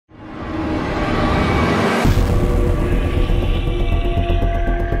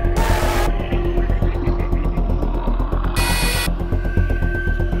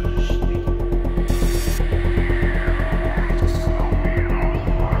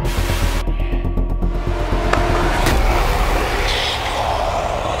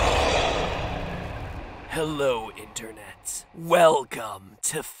Welcome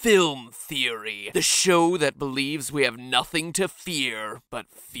to Film Theory, the show that believes we have nothing to fear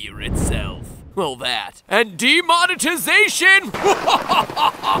but fear itself. Well, that. And demonetization!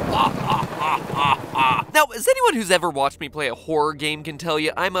 Now, as anyone who's ever watched me play a horror game can tell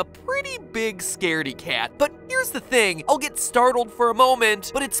you, I'm a pretty big scaredy cat. But here's the thing, I'll get startled for a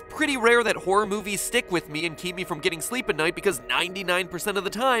moment, but it's pretty rare that horror movies stick with me and keep me from getting sleep at night because 99% of the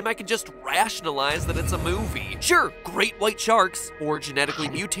time I can just rationalize that it's a movie. Sure, great white sharks, or genetically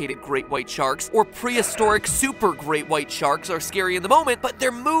mutated great white sharks, or prehistoric super great white sharks are scary in the moment, but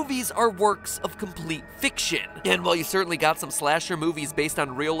their movies are works of complete fiction. And while you certainly got some slasher movies based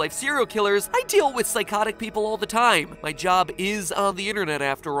on real-life serial killers, I deal with psychotic people all the time. My job is on the internet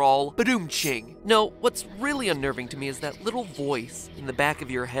after all. Badoom-ching. No, what's really unnerving to me is that little voice in the back of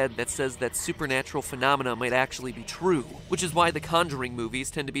your head that says that supernatural phenomena might actually be true, which is why the Conjuring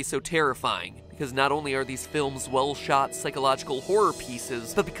movies tend to be so terrifying. Because not only are these films well-shot psychological horror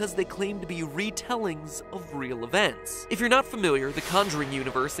pieces, but because they claim to be retellings of real events. If you're not familiar, the Conjuring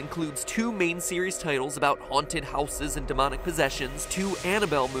universe includes 2 main series titles about haunted houses and demonic possessions, 2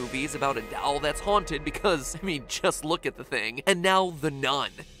 Annabelle movies about a doll that's haunted because, I mean, just look at the thing, and now The Nun,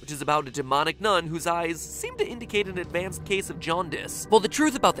 which is about a demonic nun whose eyes seem to indicate an advanced case of jaundice. Well, the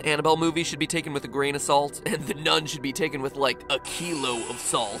truth about the Annabelle movie should be taken with a grain of salt, and The Nun should be taken with like a kilo of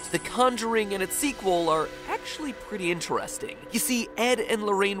salt. The Conjuring and its sequel are actually pretty interesting. You see, Ed and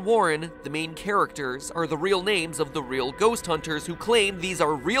Lorraine Warren, the main characters, are the real names of the real ghost hunters who claim these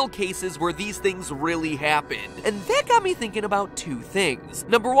are real cases where these things really happened. And that got me thinking about 2 things.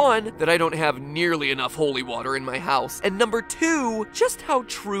 Number 1, that I don't have nearly enough holy water in my house, and number 2, just how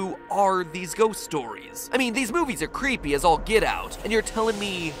true are these ghost stories? I mean, these movies are creepy as all get out, and you're telling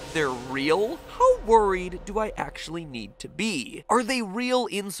me they're real? How worried do I actually need to be? Are they real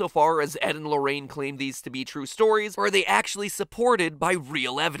insofar as Ed and Lorraine claim these to be true stories, or are they actually supported by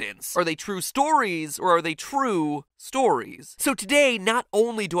real evidence? Are they true stories, or are they true stories? So today, not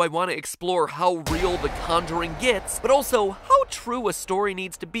only do I want to explore how real The Conjuring gets, but also how true a story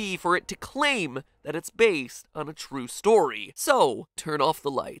needs to be for it to claim that it's based on a true story. So, turn off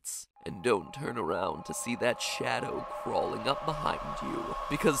the lights. And don't turn around to see that shadow crawling up behind you,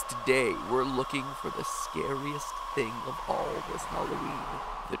 because today we're looking for the scariest thing of all this Halloween,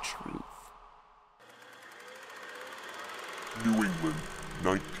 the truth. New England,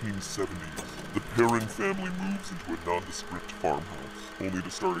 1970s. The Perrin family moves into a nondescript farmhouse, only to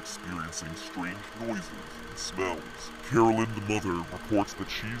start experiencing strange noises and smells. Carolyn, the mother, reports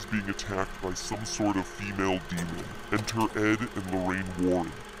that she's being attacked by some sort of female demon. Enter Ed and Lorraine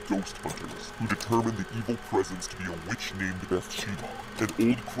Warren, ghost hunters, who determine the evil presence to be a witch named Bathsheba, an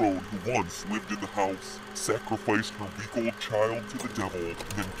old crone who once lived in the house, sacrificed her week-old child to the devil, and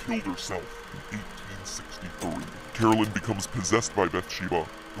then killed herself in 1863. Carolyn becomes possessed by Bathsheba,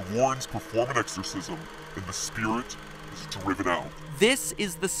 the Warrens perform an exorcism, and the spirit is driven out. This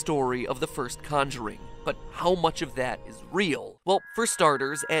is the story of the first Conjuring. But how much of that is real? Well, for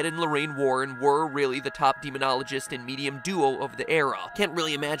starters, Ed and Lorraine Warren were really the top demonologist and medium duo of the era. Can't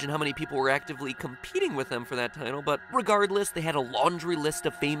really imagine how many people were actively competing with them for that title, but regardless, they had a laundry list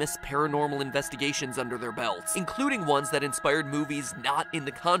of famous paranormal investigations under their belts, including ones that inspired movies not in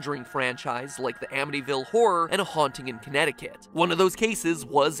the Conjuring franchise, like the Amityville Horror and A Haunting in Connecticut. One of those cases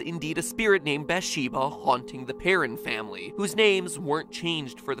was indeed a spirit named Bathsheba haunting the Perrin family, whose names weren't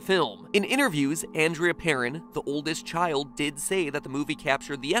changed for the film. In interviews, Andrea Perrin, the oldest child, did say that the movie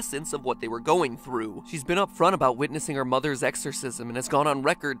captured the essence of what they were going through. She's been upfront about witnessing her mother's exorcism and has gone on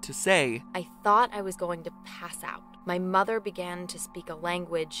record to say, "I thought I was going to pass out. My mother began to speak a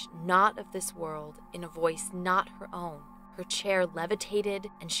language not of this world, in a voice not her own. Her chair levitated,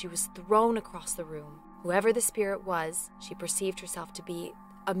 and she was thrown across the room. Whoever the spirit was, she perceived herself to be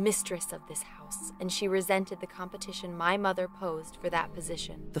a mistress of this house, and she resented the competition my mother posed for that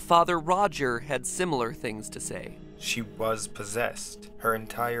position." The father, Roger, had similar things to say. She was possessed. Her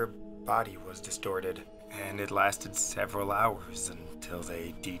entire body was distorted, and it lasted several hours until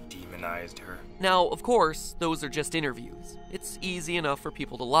they de-demonized her. Now, of course, those are just interviews. It's easy enough for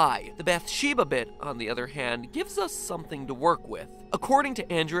people to lie. The Bathsheba bit, on the other hand, gives us something to work with. According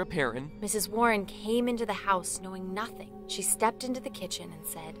to Andrea Perrin, Mrs. Warren came into the house knowing nothing. She stepped into the kitchen and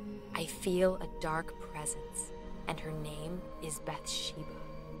said, "I feel a dark presence, and her name is Bathsheba."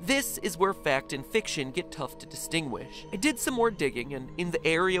 this is where fact and fiction get tough to distinguish. I did some more digging, and in the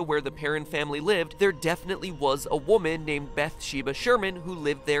area where the Perron family lived, there definitely was a woman named Bathsheba Sherman who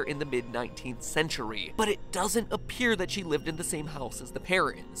lived there in the mid-19th century. But it doesn't appear that she lived in the same house as the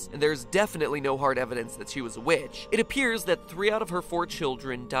Perrons, and there's definitely no hard evidence that she was a witch. It appears that 3 out of her 4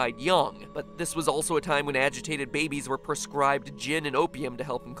 children died young, but this was also a time when agitated babies were prescribed gin and opium to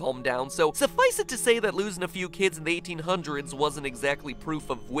help them calm down, so suffice it to say that losing a few kids in the 1800s wasn't exactly proof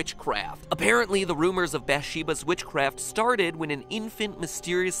of witchcraft. Apparently, the rumors of Bathsheba's witchcraft started when an infant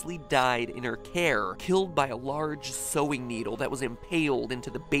mysteriously died in her care, killed by a large sewing needle that was impaled into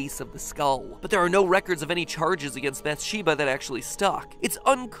the base of the skull. But there are no records of any charges against Bathsheba that actually stuck. It's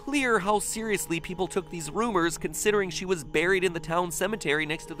unclear how seriously people took these rumors, considering she was buried in the town cemetery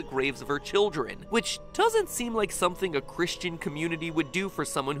next to the graves of her children, which doesn't seem like something a Christian community would do for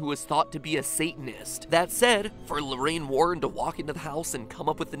someone who is thought to be a Satanist. That said, for Lorraine Warren to walk into the house and come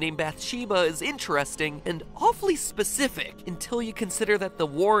up with the name Bathsheba is interesting and awfully specific, until you consider that the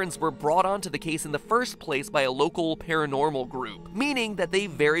Warrens were brought onto the case in the first place by a local paranormal group, meaning that they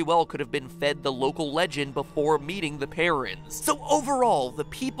very well could have been fed the local legend before meeting the Perrons. So overall, the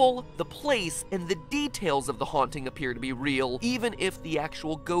people, the place, and the details of the haunting appear to be real, even if the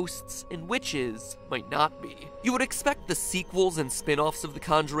actual ghosts and witches might not be. You would expect the sequels and spin-offs of The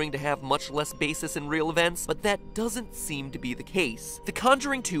Conjuring to have much less basis in real events, but that doesn't seem to be the case. The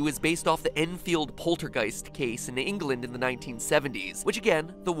Conjuring 2 is based off the Enfield poltergeist case in England in the 1970s, which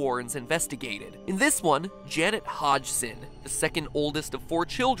again, the Warrens investigated. In this one, Janet Hodgson, the second oldest of 4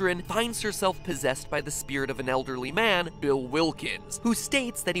 children, finds herself possessed by the spirit of an elderly man, Bill Wilkins, who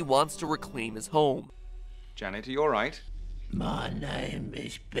states that he wants to reclaim his home. Janet, are you alright? My name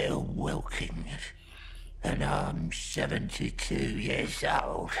is Bill Wilkins, and I'm 72 years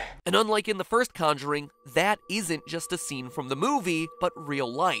old. And unlike in the first Conjuring, that isn't just a scene from the movie, but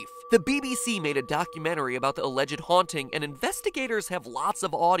real life. The BBC made a documentary about the alleged haunting, and investigators have lots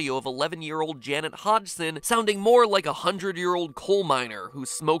of audio of 11-year-old Janet Hodgson sounding more like a 100-year-old coal miner who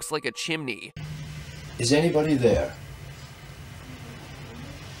smokes like a chimney. Is anybody there?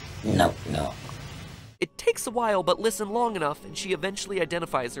 No. It takes a while, but listen long enough, and she eventually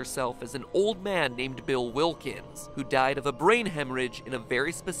identifies herself as an old man named Bill Wilkins, who died of a brain hemorrhage in a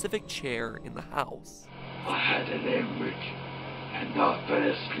very specific chair in the house. I had an hemorrhage, and I fell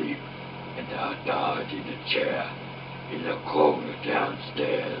asleep, and I died in a chair in the corner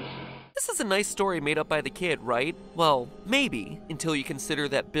downstairs. This is a nice story made up by the kid, right? Well, maybe, until you consider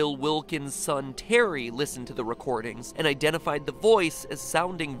that Bill Wilkins' son Terry listened to the recordings and identified the voice as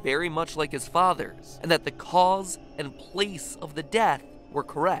sounding very much like his father's, and that the cause and place of the death were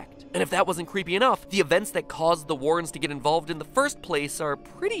correct. And if that wasn't creepy enough, the events that caused the Warrens to get involved in the first place are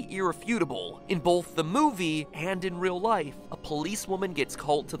pretty irrefutable. In both the movie and in real life, a policewoman gets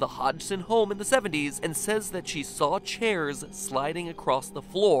called to the Hodgson home in the 70s and says that she saw chairs sliding across the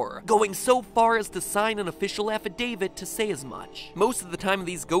floor, going so far as to sign an official affidavit to say as much. Most of the time in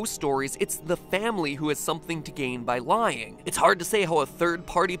these ghost stories, it's the family who has something to gain by lying. It's hard to say how a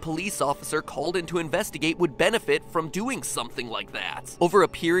third-party police officer called in to investigate would benefit from doing something like that. Over a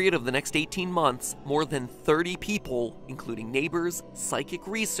period of the next 18 months, more than 30 people, including neighbors, psychic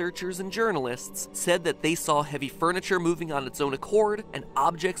researchers, and journalists, said that they saw heavy furniture moving on its own accord and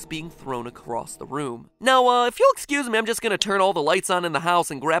objects being thrown across the room. Now, if you'll excuse me, I'm just gonna turn all the lights on in the house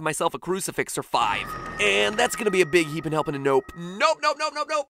and grab myself a crucifix or 5. And that's gonna be a big heaping helping a nope. Nope.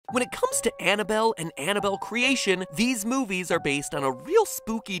 When it comes to Annabelle and Annabelle creation, these movies are based on a real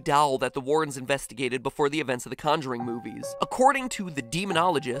spooky doll that the Warrens investigated before the events of the Conjuring movies. According to The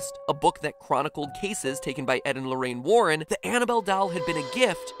Demonologist, a book that chronicled cases taken by Ed and Lorraine Warren, the Annabelle doll had been a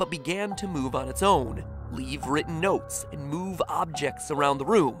gift but began to move on its own, leave written notes, and move objects around the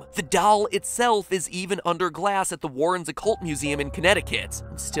room. The doll itself is even under glass at the Warrens Occult Museum in Connecticut,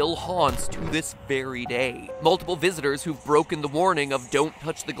 and still haunts to this very day. Multiple visitors who've broken the warning of don't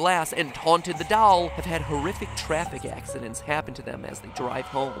touch the glass and taunted the doll have had horrific traffic accidents happen to them as they drive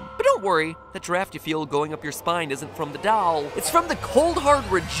home. But don't worry, that draft you feel going up your spine isn't from the doll. It's from the cold hard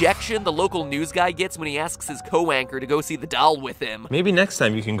rejection the local news guy gets when he asks his co-anchor to go see the doll with him. Maybe next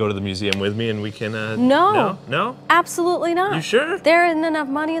time you can go to the museum with me and we can, No. No? Absolutely not. You sure? There isn't enough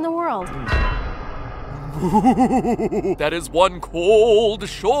money in the world. That is one cold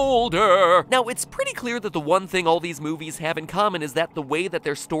shoulder. Now, it's pretty clear that the one thing all these movies have in common is that the way that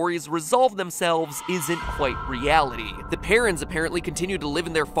their stories resolve themselves isn't quite reality. The Perrons apparently continue to live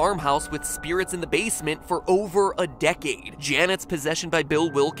in their farmhouse with spirits in the basement for over a decade. Janet's possession by Bill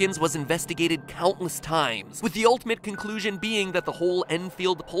Wilkins was investigated countless times, with the ultimate conclusion being that the whole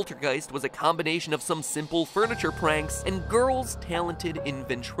Enfield poltergeist was a combination of some simple furniture pranks and girls talented in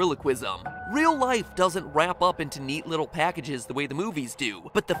ventriloquism. Real life doesn't wrap up into neat little packages the way the movies do,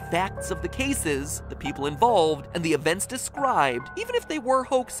 but the facts of the cases, the people involved, and the events described, even if they were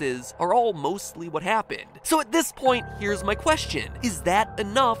hoaxes, are all mostly what happened. So at this point, here's my question. Is that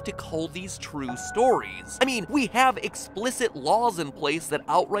enough to call these true stories? I mean, we have explicit laws in place that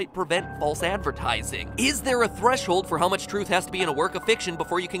outright prevent false advertising. Is there a threshold for how much truth has to be in a work of fiction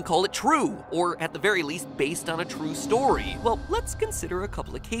before you can call it true, or at the very least based on a true story? Well, let's consider a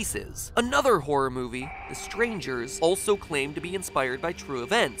couple of cases. Another horror movie, The Strangers, also claimed to be inspired by true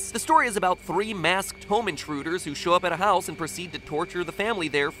events. The story is about 3 masked home intruders who show up at a house and proceed to torture the family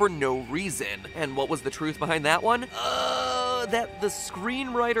there for no reason. And what was the truth behind that one? That the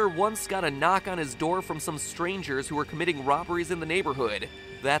screenwriter once got a knock on his door from some strangers who were committing robberies in the neighborhood.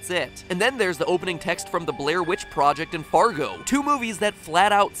 That's it. And then there's the opening text from The Blair Witch Project and Fargo, 2 movies that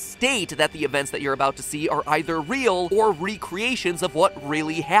flat out state that the events that you're about to see are either real or recreations of what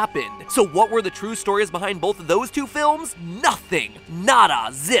really happened. So what were the true stories behind both of those 2 films? Nothing. Nada.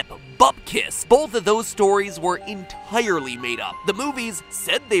 Zip. Bupkiss. Both of those stories were entirely made up. The movies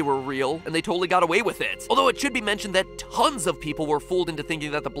said they were real, and they totally got away with it. Although it should be mentioned that tons of people were fooled into thinking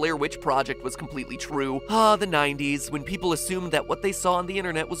that the Blair Witch Project was completely true. The 90s, when people assumed that what they saw on the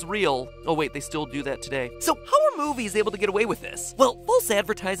internet was real. Oh wait, they still do that today. So how are movies able to get away with this? Well, false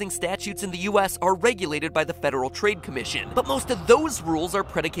advertising statutes in the US are regulated by the Federal Trade Commission, but most of those rules are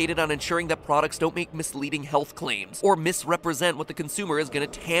predicated on ensuring that products don't make misleading health claims or misrepresent what the consumer is going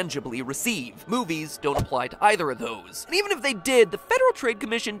to tangibly receive. Movies don't apply to either of those. And even if they did, the Federal Trade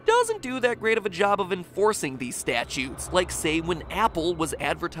Commission doesn't do that great of a job of enforcing these statutes. Like, say, when Apple was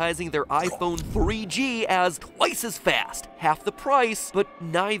advertising their iPhone 3G as twice as fast, half the price, but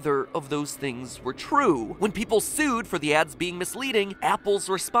neither of those things were true. When people sued for the ads being misleading, Apple's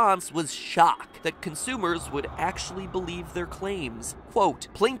response was shock that consumers would actually believe their claims. Quote,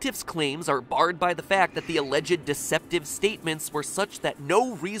 plaintiffs' claims are barred by the fact that the alleged deceptive statements were such that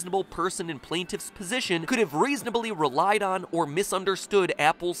no reasonable person in plaintiff's position could have reasonably relied on or misunderstood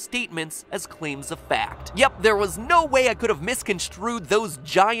Apple's statements as claims of fact. Yep, there was no way I could have misconstrued those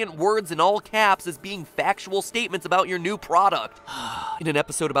giant words in all caps as being factual statements about your new product. In an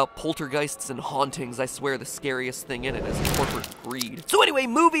episode about poltergeists and hauntings, I swear the scariest thing in it is corporate greed. So anyway,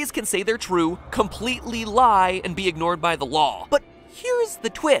 movies can say they're true, completely lie, and be ignored by the law. But here's the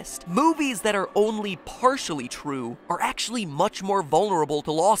twist. Movies that are only partially true are actually much more vulnerable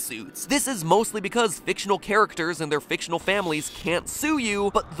to lawsuits. This is mostly because fictional characters and their fictional families can't sue you,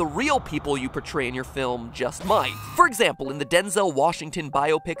 but the real people you portray in your film just might. For example, in the Denzel Washington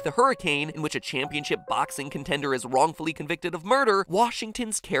biopic The Hurricane, in which a championship boxing contender is wrongfully convicted of murder,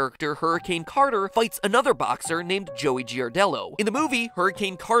 Washington's character Hurricane Carter fights another boxer named Joey Giardello. In the movie,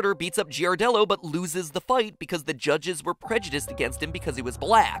 Hurricane Carter beats up Giardello but loses the fight because the judges were prejudiced against him because he was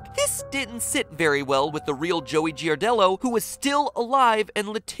black. This didn't sit very well with the real Joey Giardello, who was still alive and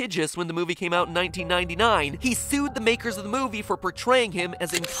litigious when the movie came out in 1999. He sued the makers of the movie for portraying him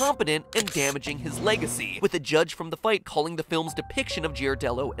as incompetent and damaging his legacy, with a judge from the fight calling the film's depiction of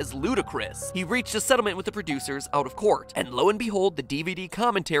Giardello as ludicrous. He reached a settlement with the producers out of court, and lo and behold, the DVD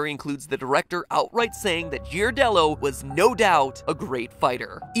commentary includes the director outright saying that Giardello was no doubt a great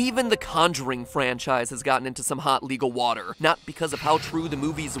fighter. Even the Conjuring franchise has gotten into some hot legal water, not because of how true the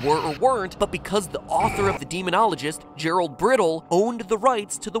movies were or weren't, but because the author of The Demonologist, Gerald Brittle, owned the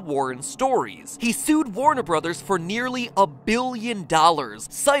rights to the Warren stories. He sued Warner Brothers for nearly $1 billion,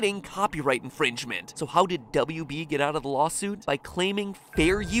 citing copyright infringement. So how did WB get out of the lawsuit? By claiming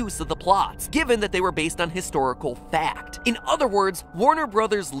fair use of the plots, given that they were based on historical fact. In other words, Warner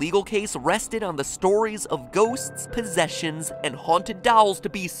Brothers' legal case rested on the stories of ghosts, possessions, and haunted dolls to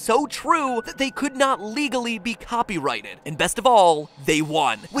be so true that they could not legally be copyrighted. And best of all, they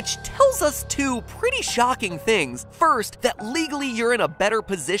won. Which tells us 2 pretty shocking things. First, that legally you're in a better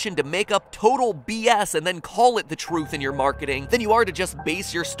position to make up total BS and then call it the truth in your marketing than you are to just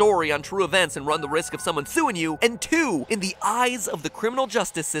base your story on true events and run the risk of someone suing you. And 2, in the eyes of the criminal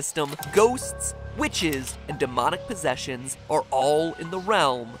justice system, ghosts, witches, and demonic possessions are all in the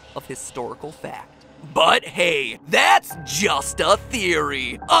realm of historical fact. But hey, that's just a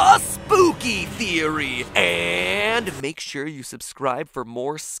theory. A spooky theory. And make sure you subscribe for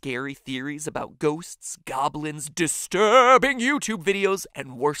more scary theories about ghosts, goblins, disturbing YouTube videos,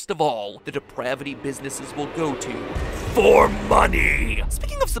 and worst of all, the depravity businesses will go to for money.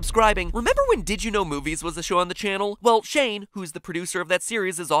 Speaking of subscribing, remember when Did You Know Movies was a show on the channel? Well, Shane, who's the producer of that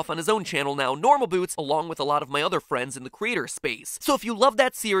series, is off on his own channel now, Normal Boots, along with a lot of my other friends in the creator space. So if you love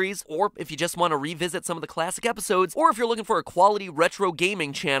that series, or if you just want to revisit some of the classic episodes, or if you're looking for a quality retro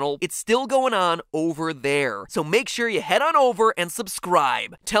gaming channel, it's still going on over there. So make sure you head on over and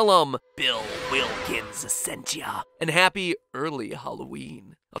subscribe. Tell them Bill Wilkins sent ya. And happy early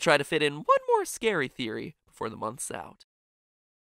Halloween. I'll try to fit in one more scary theory before the month's out.